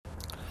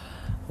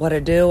What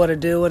it do, what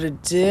it do, what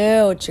it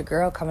do. It's your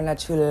girl coming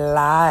at you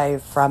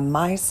live from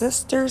my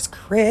sister's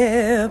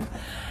crib.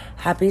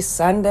 Happy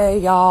Sunday,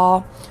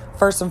 y'all.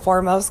 First and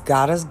foremost,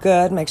 God is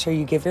good. Make sure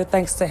you give your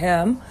thanks to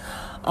him.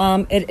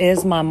 It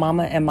is my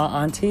mama and my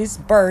auntie's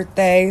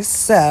birthday,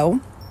 so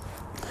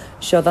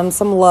show them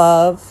some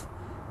love.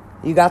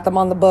 You got them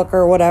on the book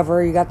or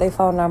whatever. You got their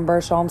phone number.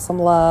 Show them some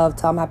love.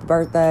 Tell them happy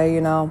birthday,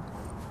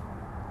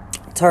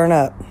 Turn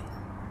up.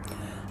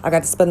 I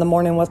got to spend the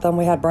morning with them.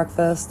 We had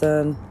breakfast,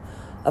 and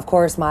of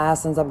course, my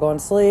ass ends up going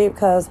to sleep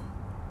because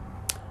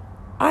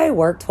I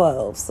work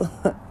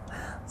 12s.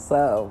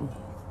 So,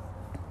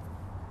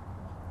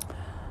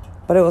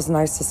 but it was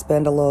nice to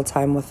spend a little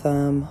time with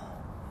them.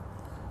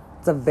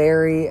 It's a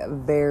very,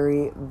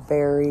 very,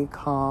 very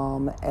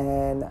calm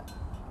and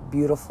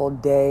beautiful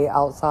day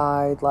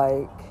outside.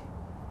 Like,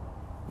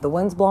 the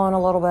wind's blowing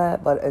a little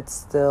bit, but it's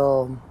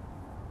still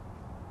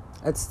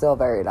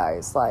very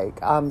nice.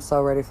 Like, I'm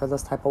so ready for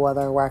this type of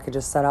weather where I could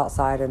just sit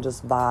outside and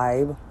just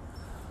vibe.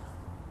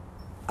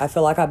 I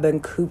feel like I've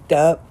been cooped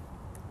up,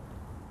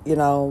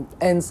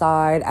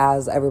 inside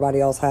as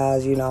everybody else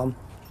has, And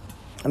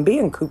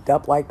being cooped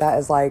up like that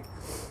is like,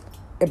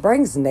 it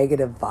brings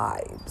negative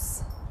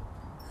vibes.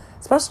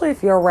 Especially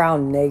if you're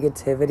around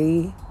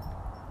negativity.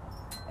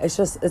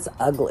 It's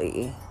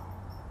ugly.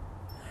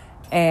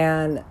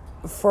 And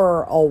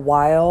for a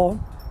while,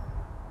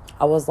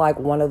 I was like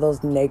one of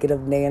those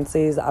negative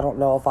Nancys. I don't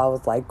know if I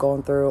was like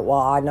going through, well,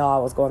 I know I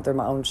was going through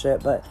my own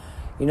shit, but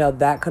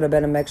that could have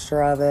been a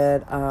mixture of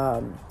it.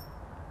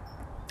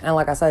 And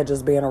like I said,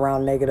 just being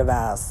around negative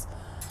ass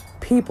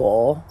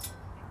people,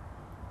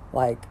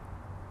 like,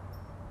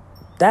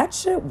 that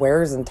shit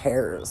wears and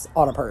tears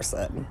on a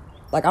person.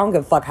 Like, I don't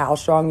give a fuck how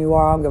strong you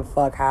are. I don't give a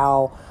fuck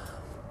how,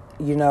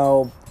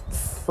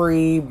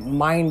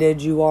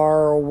 free-minded you are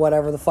or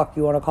whatever the fuck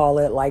you want to call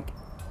it. Like,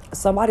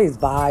 somebody's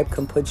vibe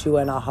can put you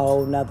in a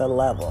whole nother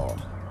level.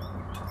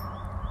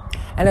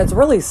 And it's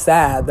really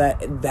sad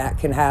that that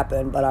can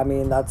happen. But, I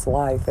mean, that's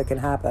life. It can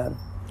happen.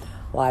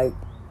 Like,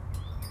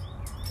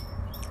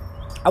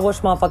 I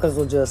wish motherfuckers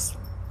would just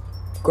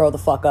grow the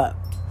fuck up.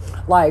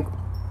 Like,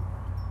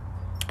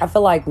 I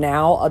feel like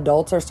now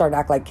adults are starting to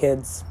act like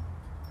kids.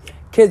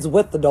 Kids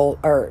with adult,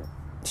 or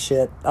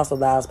shit, that's what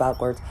that is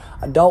backwards.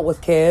 Adult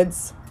with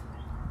kids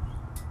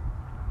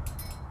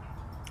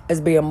is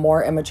being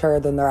more immature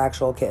than their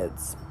actual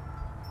kids.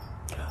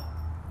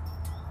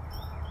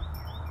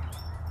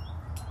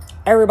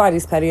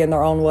 Everybody's petty in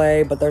their own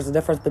way, but there's a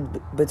difference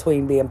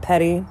between being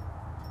petty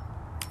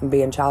and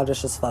being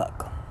childish as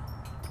fuck.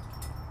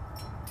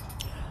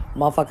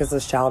 Motherfuckers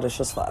is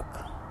childish as fuck.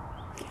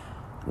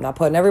 I'm not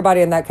putting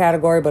everybody in that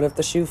category, but if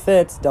the shoe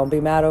fits, don't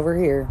be mad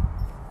over here.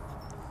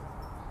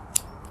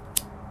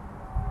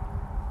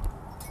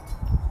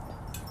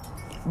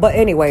 But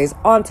anyways,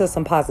 on to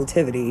some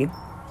positivity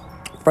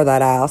for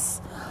that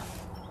ass.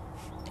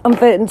 I'm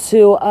fitting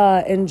to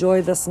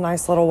enjoy this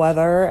nice little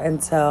weather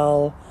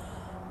until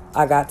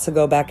I got to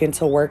go back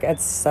into work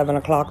at 7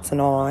 o'clock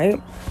tonight.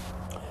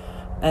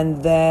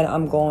 And then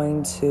I'm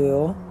going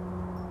to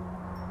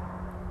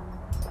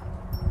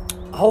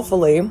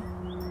hopefully,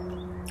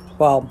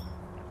 well,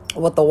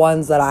 with the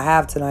ones that I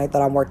have tonight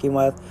that I'm working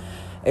with,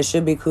 it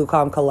should be cool,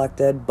 calm,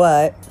 collected.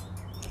 But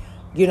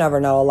you never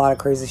know. A lot of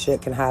crazy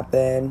shit can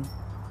happen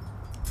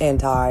in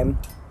time.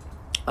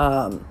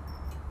 I'm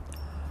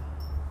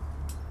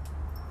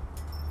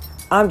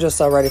just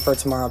so ready for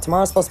tomorrow.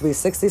 Tomorrow's supposed to be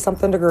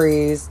 60-something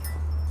degrees.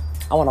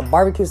 I want to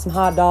barbecue some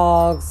hot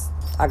dogs.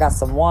 I got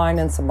some wine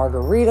and some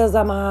margaritas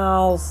at my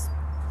house.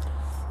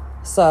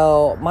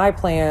 So my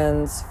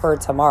plans for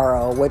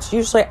tomorrow, which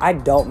usually I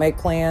don't make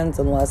plans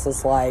unless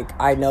it's like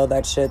I know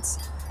that shit's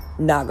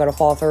not going to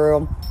fall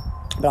through.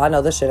 But I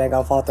know this shit ain't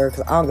going to fall through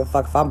because I don't give a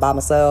fuck if I'm by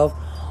myself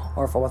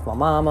or if I'm with my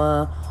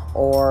mama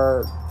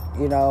or,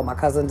 my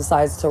cousin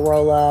decides to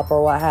roll up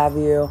or what have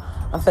you.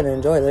 I'm finna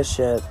enjoy this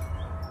shit.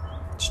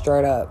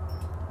 Straight up.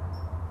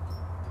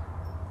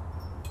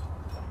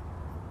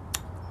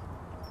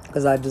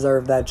 Because I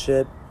deserve that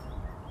shit.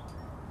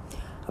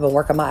 I've been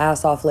working my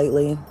ass off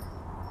lately.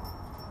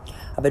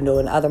 I've been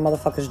doing other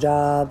motherfuckers'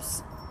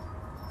 jobs,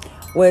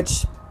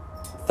 which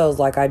feels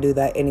like I do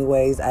that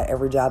anyways at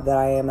every job that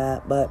I am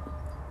at, but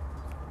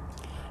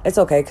it's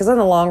okay, because in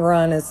the long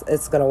run,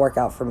 it's going to work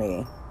out for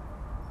me.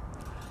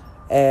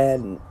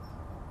 And,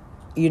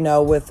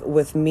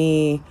 with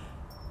me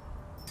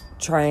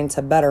trying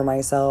to better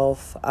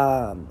myself,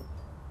 I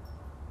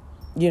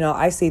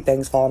see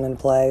things falling into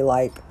play.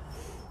 Like,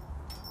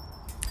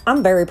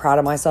 I'm very proud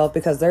of myself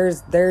because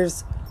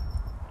there's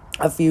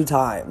a few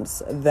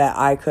times that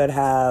I could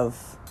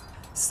have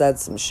said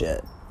some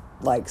shit.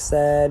 Like,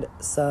 said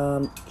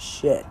some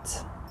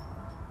shit.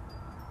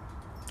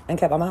 And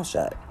kept my mouth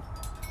shut.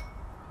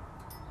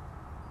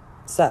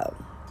 So,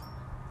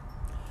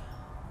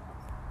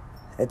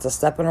 it's a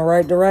step in the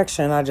right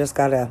direction. I just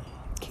gotta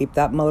keep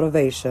that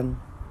motivation.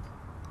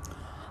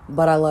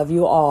 But I love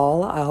you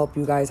all. I hope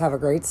you guys have a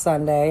great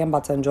Sunday. I'm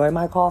about to enjoy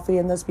my coffee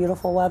in this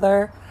beautiful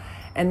weather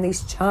and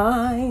these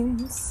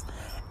chimes.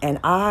 And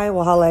I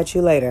will holler at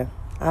you later.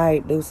 All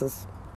right, deuces.